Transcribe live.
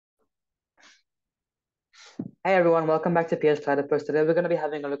Hey everyone, welcome back to PS Platypus. Today we're going to be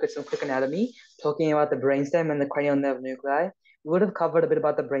having a look at some quick anatomy, talking about the brainstem and the cranial nerve nuclei. We would have covered a bit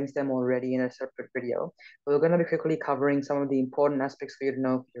about the brainstem already in a separate video, but we're going to be quickly covering some of the important aspects for you to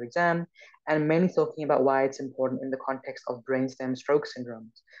know for your exam, and mainly talking about why it's important in the context of brainstem stroke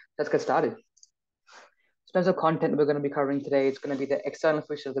syndromes. Let's get started. In terms of content we're going to be covering today, it's going to be the external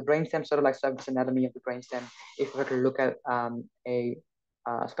features of the brainstem, sort of like surface anatomy of the brainstem, if we were to look at a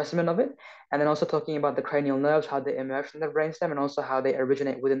specimen of it, and then also talking about the cranial nerves, how they emerge from the brainstem, and also how they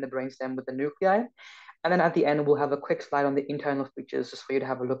originate within the brainstem with the nuclei. And then at the end, we'll have a quick slide on the internal features just for you to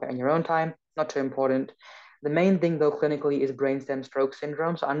have a look at in your own time. Not too important. The main thing, though, clinically is brainstem stroke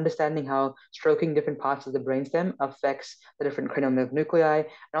syndrome. So understanding how stroking different parts of the brainstem affects the different cranial nerve nuclei and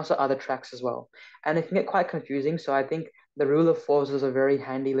also other tracts as well. And it can get quite confusing. So I think the rule of fours is a very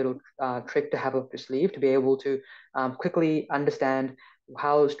handy little trick to have up your sleeve to be able to quickly understand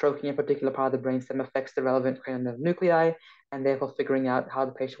how stroking a particular part of the brainstem affects the relevant cranial nerve nuclei, and therefore figuring out how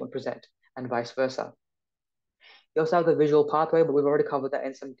the patient would present, and vice versa. You also have the visual pathway, but we've already covered that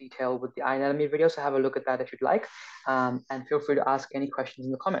in some detail with the eye anatomy video, so have a look at that if you'd like, and feel free to ask any questions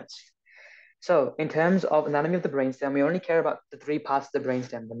in the comments. So in terms of anatomy of the brainstem, we only care about the three parts of the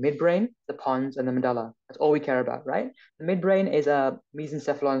brainstem: the midbrain, the pons, and the medulla. That's all we care about, right? The midbrain is a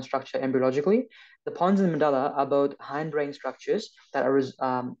mesencephalon structure embryologically. The pons and the medulla are both hindbrain structures that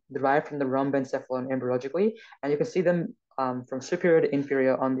are derived from the rhombencephalon embryologically, and you can see them from superior to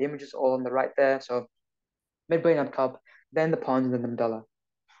inferior on the images all on the right there. So midbrain up top, then the pons, and then the medulla.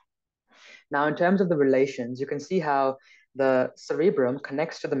 Now, in terms of the relations, you can see how the cerebrum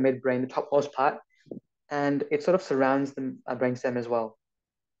connects to the midbrain, the topmost part, and it sort of surrounds the brainstem as well.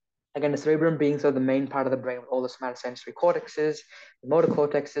 Again, the cerebrum being sort of the main part of the brain with all the somatosensory cortexes, the motor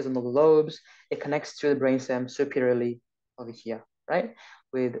cortexes, and all the lobes, it connects to the brainstem superiorly over here, right,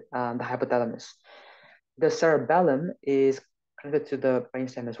 with the hypothalamus. The cerebellum is connected to the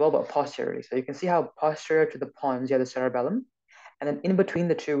brainstem as well, but posteriorly. So you can see how posterior to the pons, you have the cerebellum, and then in between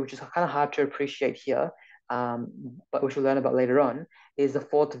the two, which is kind of hard to appreciate here, but which we'll learn about later on, is the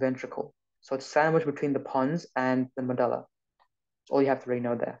fourth ventricle. So it's sandwiched between the pons and the medulla. That's all you have to really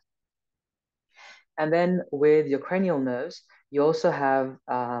know there. And then with your cranial nerves, you also have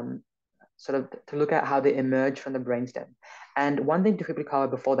sort of to look at how they emerge from the brainstem. And one thing to quickly cover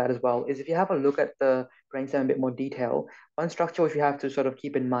before that as well is if you have a look at the brainstem in a bit more detail, one structure which you have to sort of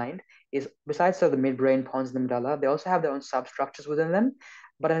keep in mind is besides sort of the midbrain, pons, and the medulla, they also have their own substructures within them.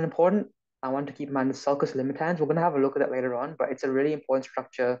 But an important I want to keep in mind the sulcus limitans. We're going to have a look at that later on, but it's a really important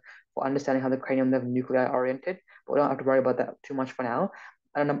structure for understanding how the cranial nerve nuclei are oriented. But we don't have to worry about that too much for now.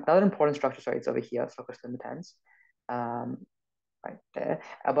 And another important structure, sorry, it's over here, sulcus limitans. Right there.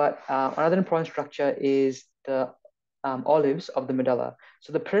 But another important structure is the olives of the medulla.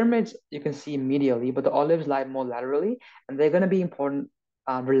 So the pyramids you can see medially, but the olives lie more laterally, and they're going to be important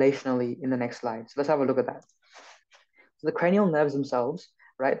relationally in the next slide. So let's have a look at that. So the cranial nerves themselves,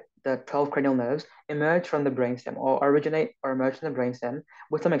 right, the 12 cranial nerves, emerge from the brainstem or originate or emerge from the brainstem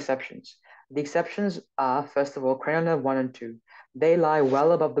with some exceptions. The exceptions are, first of all, cranial nerve 1 and 2. They lie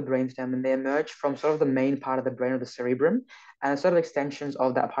well above the brainstem and they emerge from sort of the main part of the brain or the cerebrum and sort of extensions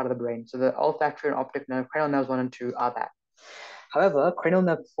of that part of the brain. So the olfactory and optic nerve, cranial nerves 1 and 2 are that. However, cranial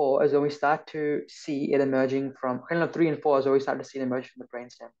nerve 4 is when we start to see it emerging from, cranial nerve 3 and 4 is where we start to see it emerge from the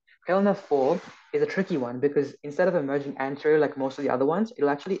brainstem. Cranial nerve 4 is a tricky one because instead of emerging anterior like most of the other ones, it'll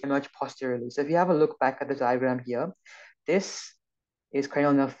actually emerge posteriorly. So if you have a look back at the diagram here, this is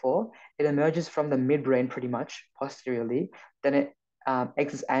cranial nerve 4. It emerges from the midbrain pretty much posteriorly, then it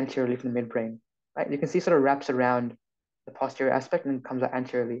exits anteriorly from the midbrain, right? You can see sort of wraps around the posterior aspect and comes out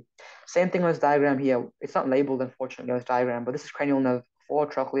anteriorly. Same thing on this diagram here. It's not labeled, unfortunately, on this diagram, but this is cranial nerve 4,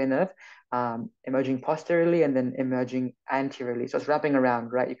 trochlear nerve, emerging posteriorly and then emerging anteriorly. So it's wrapping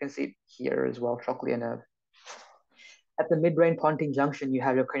around, right? You can see it here as well, trochlear nerve. At the midbrain pontine junction, you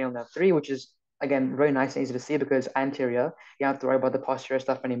have your cranial nerve 3, which is, again, very nice and easy to see because anterior, you don't have to worry about the posterior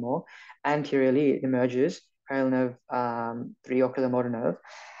stuff anymore. Anteriorly, it emerges, cranial nerve 3, ocular motor nerve.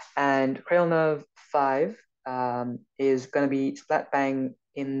 And cranial nerve 5 is going to be splat bang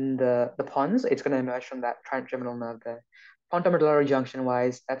in the pons. It's going to emerge from that trigeminal nerve there. Pontomedullary junction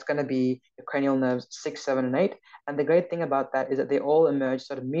wise, that's going to be the cranial nerves 6, 7, and 8. And the great thing about that is that they all emerge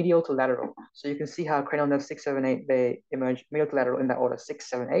sort of medial to lateral. So you can see how cranial nerves 6, 7, 8, they emerge medial to lateral in that order, 6,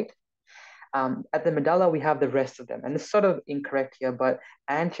 7, 8. At the medulla, we have the rest of them. And it's sort of incorrect here, but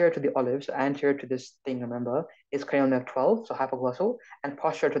anterior to the olive, so anterior to this thing, remember, is cranial nerve 12, so hypoglossal, and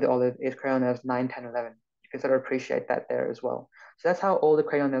posterior to the olive is cranial nerves 9, 10, 11. You can sort of appreciate that there as well. So that's how all the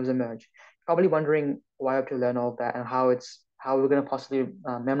cranial nerves emerge. Probably wondering why I have to learn all of that and how we're going to possibly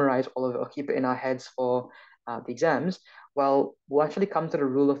memorize all of it or keep it in our heads for the exams, well, we'll actually come to the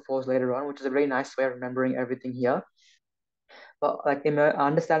rule of fours later on, which is a very nice way of remembering everything here. But like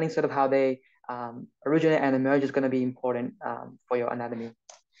understanding sort of how they originate and emerge is going to be important for your anatomy.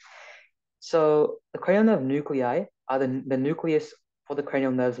 So the cranial nerve nuclei are the nucleus for the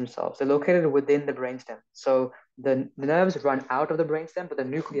cranial nerves themselves. They're located within the brainstem. So the nerves run out of the brainstem, but the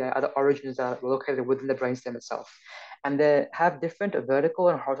nuclei are the origins that are located within the brainstem itself. And they have different vertical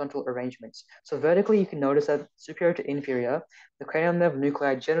and horizontal arrangements. So vertically, you can notice that superior to inferior, the cranial nerve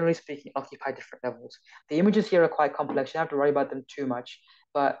nuclei, generally speaking, occupy different levels. The images here are quite complex. You don't have to worry about them too much.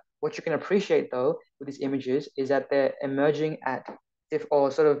 But what you can appreciate, though, with these images is that they're emerging at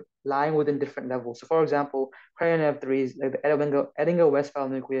or sort of lying within different levels. So, for example, cranial nerve 3 is like the Edinger-Westphal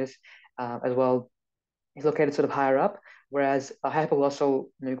nucleus as well is located sort of higher up, whereas a hypoglossal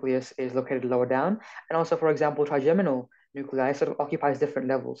nucleus is located lower down. And also, for example, trigeminal nuclei sort of occupies different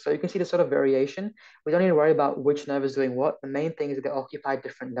levels. So you can see the sort of variation. We don't need to worry about which nerve is doing what. The main thing is that they occupy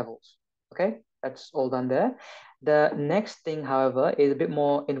different levels. Okay, that's all done there. The next thing, however, is a bit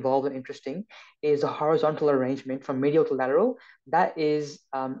more involved and interesting, is a horizontal arrangement from medial to lateral. That is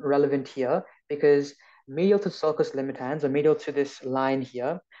relevant here because medial to sulcus limitans, or medial to this line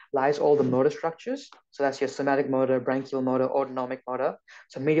here, lies all the motor structures. So that's your somatic motor, branchial motor, autonomic motor.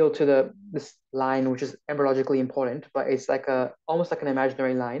 So medial to this line, which is embryologically important, but it's like almost like an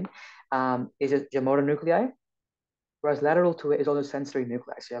imaginary line, is your motor nuclei. Whereas lateral to it is all the sensory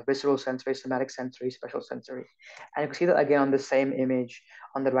nuclei. So you have visceral sensory, somatic sensory, special sensory. And you can see that again on the same image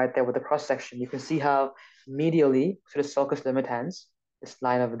on the right there with the cross section. You can see how medially to the sulcus limitans, this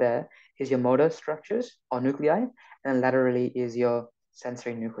line over there, is your motor structures or nuclei, and laterally is your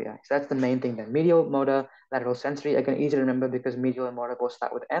sensory nuclei. So that's the main thing then. Medial, motor, lateral, sensory. Again, easy to remember because medial and motor both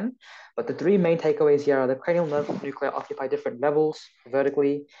start with M. But the three main takeaways here are the cranial nerve nuclei occupy different levels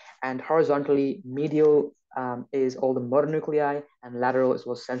vertically, and horizontally, medial is all the motor nuclei, and lateral is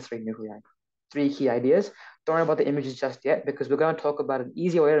all sensory nuclei. Three key ideas. Don't worry about the images just yet because we're going to talk about an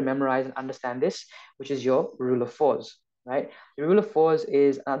easier way to memorize and understand this, which is your rule of fours, right? The rule of fours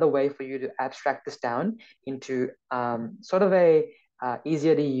is another way for you to abstract this down into sort of a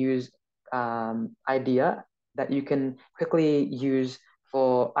easier to use idea that you can quickly use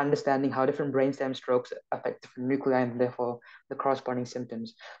for understanding how different brainstem strokes affect different nuclei and therefore the corresponding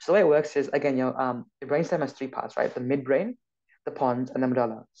symptoms. So the way it works is, again, the brainstem has three parts, right? The midbrain, the pons, and the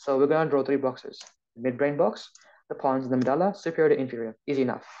medulla. So we're going to draw three boxes. The midbrain box, the pons, and the medulla, superior to inferior. Easy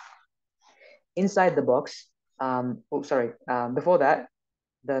enough. Inside the box, before that,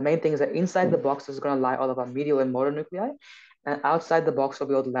 the main thing is that inside the box is going to lie all of our medial and motor nuclei, and outside the box will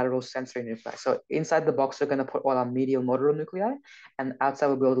be all the lateral sensory nuclei. So inside the box, we're going to put all our medial motor nuclei, and outside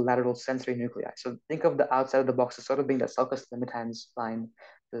will be all the lateral sensory nuclei. So think of the outside of the box as sort of being the sulcus limitans line,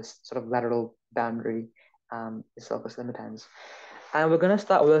 this sort of lateral boundary, the sulcus limitans. And we're going to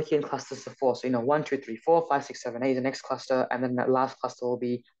start working in clusters of four. So, 1, 2, 3, 4, 5, 6, 7, 8, the next cluster. And then that last cluster will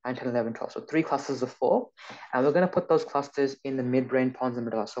be 9, 10, 11, 12. So three clusters of four. And we're going to put those clusters in the midbrain, pons, and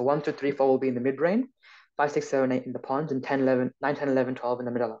medulla. So 1, 2, 3, 4 will be in the midbrain, 5, 6, 7, 8 in the pons, and 10, 11, 9, 10, 11, 12 in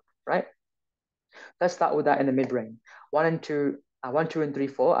the medulla, right? Let's start with that in the midbrain. 1, 2, and 3,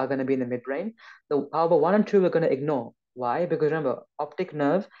 4 are going to be in the midbrain. However, 1 and 2 we're going to ignore. Why? Because remember, optic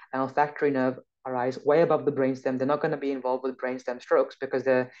nerve and olfactory nerve arise way above the brainstem. They're not going to be involved with brainstem strokes because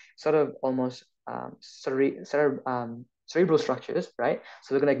they're sort of almost cerebral structures, right?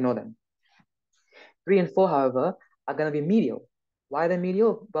 So we're going to ignore them. 3 and 4, however, are going to be medial. Why are they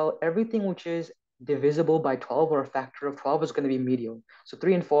medial? Well, everything which is divisible by 12 or a factor of 12 is going to be medial. So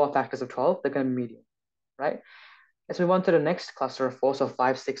 3 and 4 are factors of 12, they're going to be medial, right? Let's move on to the next cluster of 4, so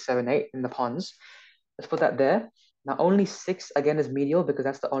 5, 6, 7, 8 in the pons. Let's put that there. Now only 6 again is medial because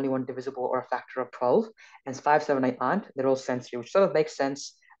that's the only one divisible or a factor of 12. And 5, 7, 8 aren't. They're all sensory, which sort of makes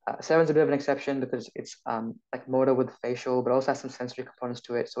sense. 7 is a bit of an exception because it's like motor with facial, but also has some sensory components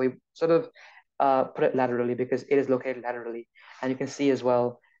to it. So we sort of put it laterally because it is located laterally. And you can see as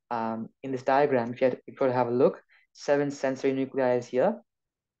well in this diagram, if you were to have a look, 7 sensory nuclei is here.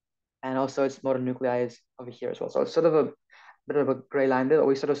 And also its motor nuclei is over here as well. So it's sort of a bit of a gray line there, but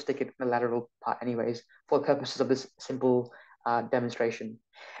we sort of stick it in the lateral part anyways, for purposes of this simple demonstration.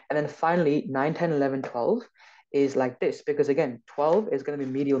 And then finally, 9, 10, 11, 12 is like this, because again, 12 is going to be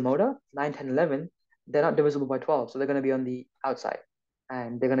medial motor, 9, 10, 11, they're not divisible by 12, so they're going to be on the outside,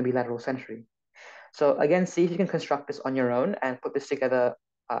 and they're going to be lateral sensory. So again, see if you can construct this on your own and put this together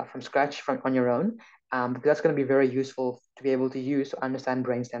from scratch on your own, because that's going to be very useful to be able to use to understand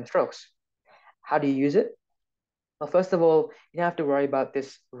brainstem strokes. How do you use it? Well, first of all, you don't have to worry about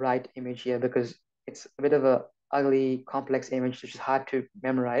this right image here because it's a bit of a ugly, complex image which is hard to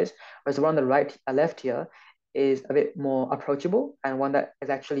memorize. Whereas the one on the left here is a bit more approachable and one that is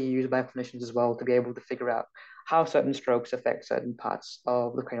actually used by clinicians as well to be able to figure out how certain strokes affect certain parts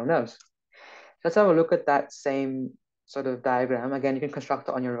of the cranial nerves. Let's have a look at that same sort of diagram. Again, you can construct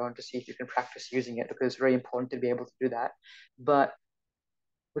it on your own to see if you can practice using it because it's very important to be able to do that. But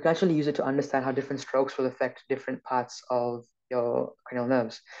we can actually use it to understand how different strokes will affect different parts of your cranial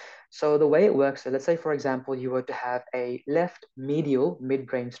nerves. So the way it works, so let's say, for example, you were to have a left medial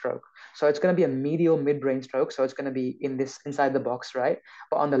midbrain stroke. So it's going to be a medial midbrain stroke. So it's going to be inside the box, right?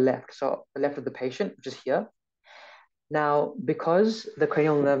 But on the left, so the left of the patient, which is here. Now, because the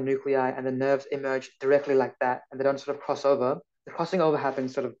cranial nerve nuclei and the nerves emerge directly like that, and they don't sort of cross over, the crossing over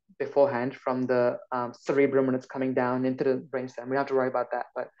happens sort of beforehand from the cerebrum when it's coming down into the brainstem. We don't have to worry about that.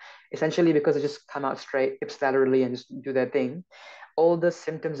 But essentially, because they just come out straight ipsilaterally and just do their thing, all the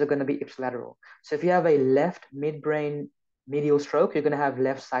symptoms are going to be ipsilateral. So if you have a left midbrain medial stroke, you're going to have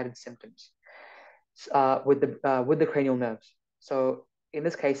left-sided symptoms with the cranial nerves. So in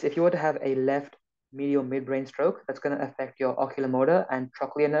this case, if you were to have a left medial midbrain stroke, that's going to affect your oculomotor and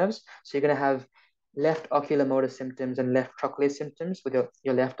trochlear nerves. So you're going to have left oculomotor symptoms and left trochlear symptoms with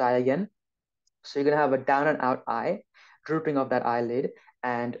your left eye again. So you're going to have a down and out eye, drooping of that eyelid,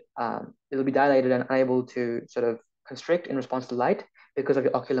 and it'll be dilated and unable to sort of constrict in response to light because of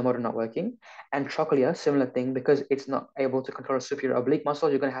your oculomotor not working. And trochlea, similar thing, because it's not able to control a superior oblique muscle,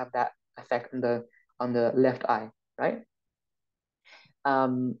 you're going to have that effect on the left eye, right?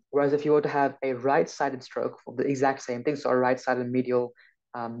 Whereas if you were to have a right-sided stroke for the exact same thing, so a right-sided medial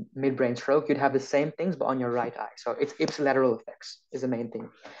midbrain stroke, you'd have the same things, but on your right eye. So it's ipsilateral effects is the main thing.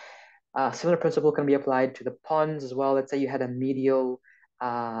 Similar principle can be applied to the pons as well. Let's say you had a right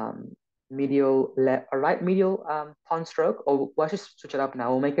medial pons stroke, or let's just switch it up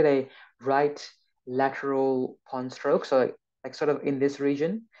now. We'll make it a right lateral pons stroke. So like sort of in this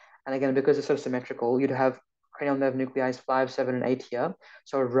region. And again, because it's sort of symmetrical, you'd have cranial nerve nuclei 5, 7, and 8 here.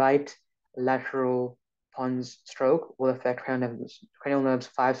 So right lateral pons stroke will affect cranial nerves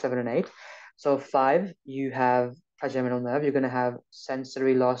 5, 7, and 8. So 5, you have trigeminal nerve. You're going to have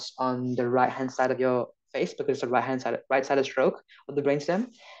sensory loss on the right-hand side of your face because it's a right-sided stroke of the brainstem.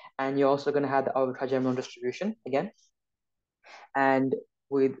 And you're also going to have the over trigeminal distribution again. And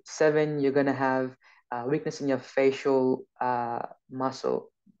with 7, you're going to have weakness in your facial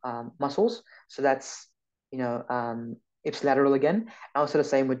muscles. So that's, ipsilateral again. And also the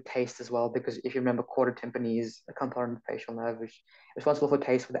same with taste as well, because if you remember, quarter tympani is a component of facial nerve, which is responsible for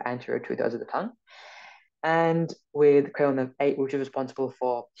taste for the anterior 2/3 of the tongue. And with cranial nerve 8, which is responsible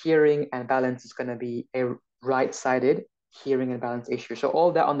for hearing and balance, is going to be a right-sided hearing and balance issue. So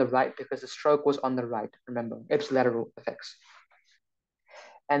all that on the right because the stroke was on the right, remember, ipsilateral effects.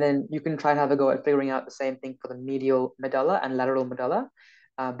 And then you can try and have a go at figuring out the same thing for the medial medulla and lateral medulla,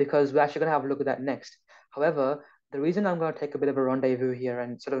 because we're actually going to have a look at that next. However, the reason I'm going to take a bit of a rendezvous here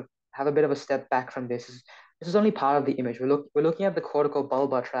and sort of have a bit of a step back from this is only part of the image. We're looking at the cortical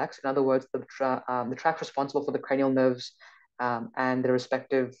bulbar tracts. In other words, the tracts responsible for the cranial nerves and the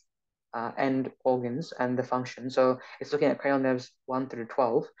respective end organs and the function. So it's looking at cranial nerves 1 through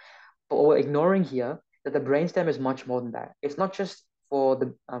 12. But what we're ignoring here is that the brainstem is much more than that. It's not just for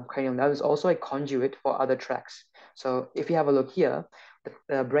the cranial nerve, it's also a conduit for other tracts. So if you have a look here,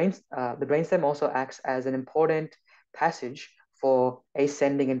 the brainstem also acts as an important passage for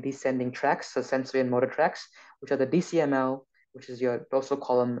ascending and descending tracts, so sensory and motor tracts, which are the DCML, which is your dorsal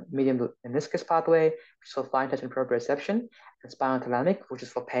column medium meniscus pathway, which is for fine touch and proprioception, and spinal thalamic, which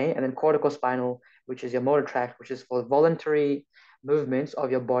is for pain, and then cortical spinal, which is your motor tract, which is for voluntary movements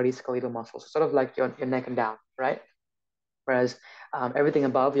of your body skeletal muscles, sort of like your neck and down, right? Whereas everything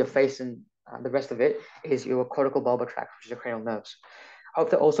above your face and the rest of it is your cortical bulbar tract, which is your cranial nerves. I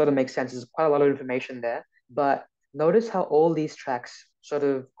hope that all sort of makes sense. There's quite a lot of information there, but notice how all these tracks sort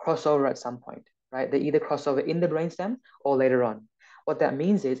of cross over at some point, right? They either cross over in the brainstem or later on. What that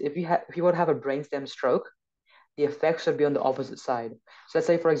means is if you were to have a brainstem stroke, the effects would be on the opposite side. So let's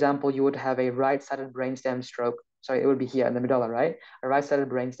say, for example, you would have a right-sided brainstem stroke. Sorry, it would be here in the medulla, right? A right-sided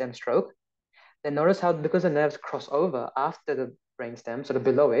brainstem stroke. Then notice how, because the nerves cross over after the brainstem, sort of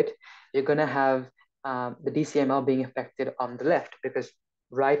below it, you're going to have the DCML being affected on the left because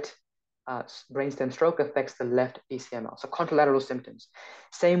right brainstem stroke affects the left DCML. So contralateral symptoms.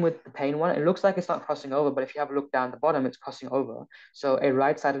 Same with the pain one. It looks like it's not crossing over, but if you have a look down the bottom, it's crossing over. So a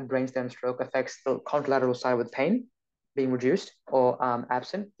right-sided brainstem stroke affects the contralateral side with pain being reduced or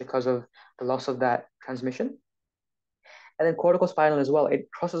absent because of the loss of that transmission. And then cortical spinal as well. It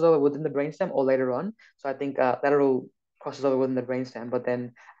crosses over within the brainstem or later on. So I think lateral crosses over within the brainstem, but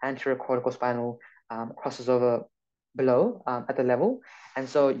then anterior cortical spinal crosses over below at the level. And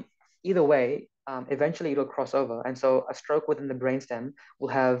so either way, eventually it'll cross over. And so a stroke within the brainstem will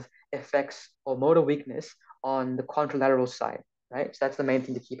have effects or motor weakness on the contralateral side, right? So that's the main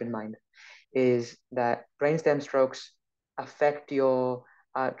thing to keep in mind, is that brainstem strokes affect your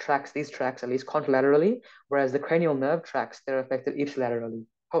tracts, these tracts at least contralaterally, whereas the cranial nerve tracts, they're affected ipsilaterally.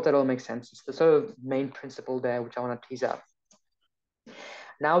 Hope that all makes sense. It's the sort of main principle there, which I want to tease out.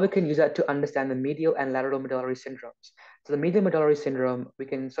 Now we can use that to understand the medial and lateral medullary syndromes. So the medial medullary syndrome, we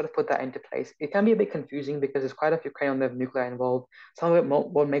can sort of put that into place. It can be a bit confusing because there's quite a few cranial nerve nuclei involved. Some of it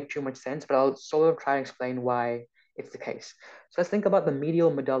won't make too much sense, but I'll sort of try and explain why it's the case. So let's think about the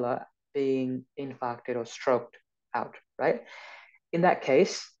medial medulla being infarcted or stroked out, right? In that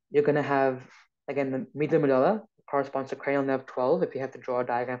case, you're going to have, again, the medial medulla corresponds to cranial nerve 12. If you have to draw a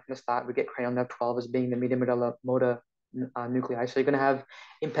diagram from the start, we get cranial nerve 12 as being the medial medulla motor nuclei. So you're going to have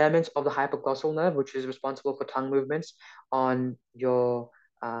impairments of the hypoglossal nerve, which is responsible for tongue movements on your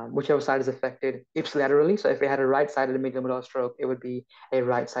whichever side is affected ipsilaterally. So if you had a right-sided medial medulla stroke, it would be a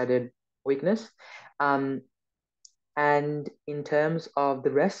right-sided weakness. And in terms of the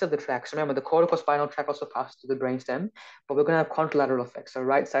rest of the tracts, remember the corticospinal tract also passes to the brainstem, but we're going to have contralateral effects. So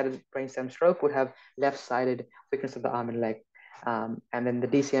right-sided brainstem stroke would have left-sided weakness of the arm and leg. And then the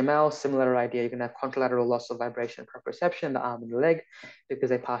DCML, similar idea, you're going to have contralateral loss of vibration and proprioception in the arm and the leg because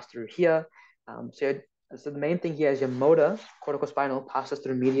they pass through here. So the main thing here is your motor corticospinal passes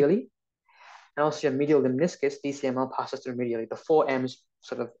through medially, and also your medial lemniscus, DCML, passes through medially. The four M's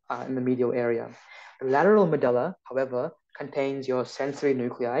sort of in the medial area. The lateral medulla, however, contains your sensory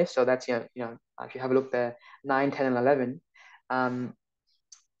nuclei. So that's if you have a look there, 9, 10, and 11.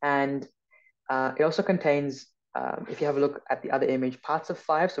 And it also contains, if you have a look at the other image, parts of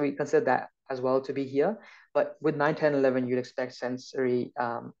 5. So we consider that as well to be here. But with 9, 10, 11, you'd expect sensory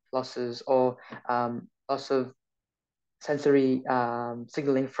losses or loss of sensory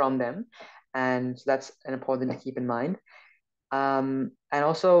signaling from them. And so that's an important thing to keep in mind. And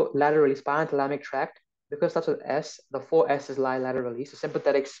also laterally, spinothalamic tract, because that's with S, the 4 S's lie laterally. So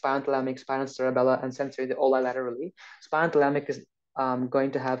sympathetic, spinothalamic, spinocerebellar, and sensory, they all lie laterally. Spinothalamic is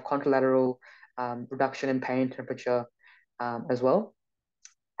going to have contralateral reduction in pain, temperature as well.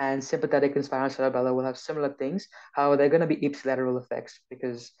 And sympathetic and spinocerebellar will have similar things. However, they're going to be ipsilateral effects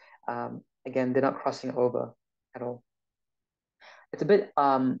because, again, they're not crossing over at all. It's a bit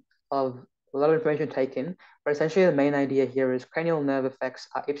of a lot of information taken, but essentially the main idea here is cranial nerve effects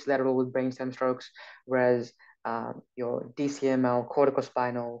are ipsilateral with brainstem strokes, whereas your DCML,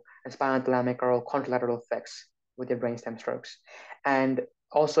 corticospinal, and spinothalamic are all contralateral effects with your brainstem strokes. And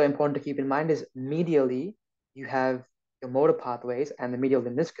also important to keep in mind is medially, you have your motor pathways and the medial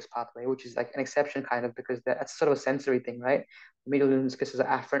lemniscus pathway, which is like an exception kind of because that's sort of a sensory thing, right? The medial lemniscus is an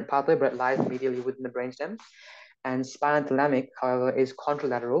afferent pathway, but it lies medially within the brainstem. And spinothalamic, however, is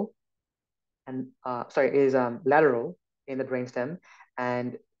contralateral and is lateral in the brainstem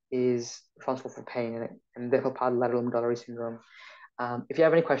and is responsible for pain and therefore part of the lateral medullary syndrome. If you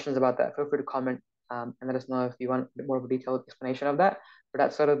have any questions about that, feel free to comment and let us know if you want a bit more of a detailed explanation of that. But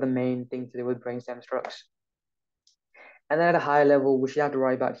that's sort of the main thing to do with brainstem strokes. And then at a higher level, which you have to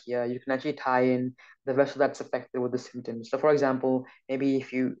worry about here, you can actually tie in the vessel that's affected with the symptoms. So for example, maybe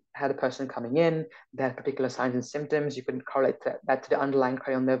if you had a person coming in, they had particular signs and symptoms, you can correlate that to the underlying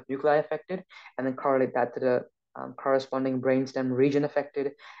cranial nerve nuclei affected, and then correlate that to the corresponding brainstem region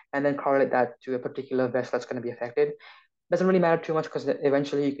affected, and then correlate that to a particular vessel that's going to be affected. Doesn't really matter too much because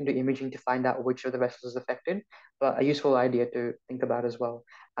eventually you can do imaging to find out which of the vessels is affected, but a useful idea to think about as well.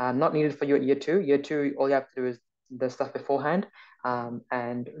 Not needed for your year two. Year two, all you have to do is the stuff beforehand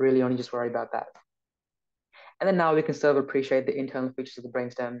and really only just worry about that. And then now we can sort of appreciate the internal features of the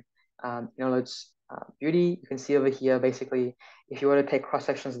brainstem. Its beauty. You can see over here, basically, if you were to take cross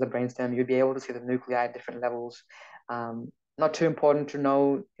sections of the brainstem, you'd be able to see the nuclei at different levels. Not too important to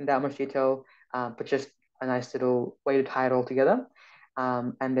know in that much detail, but just a nice little way to tie it all together.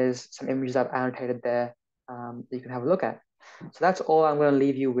 And there's some images I've annotated there that you can have a look at. So that's all I'm going to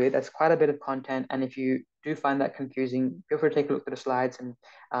leave you with. That's quite a bit of content. And if you do find that confusing, feel free to take a look at the slides and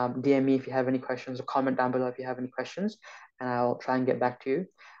DM me if you have any questions or comment down below if you have any questions, and I'll try and get back to you.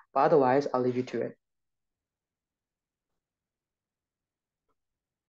 But otherwise, I'll leave you to it.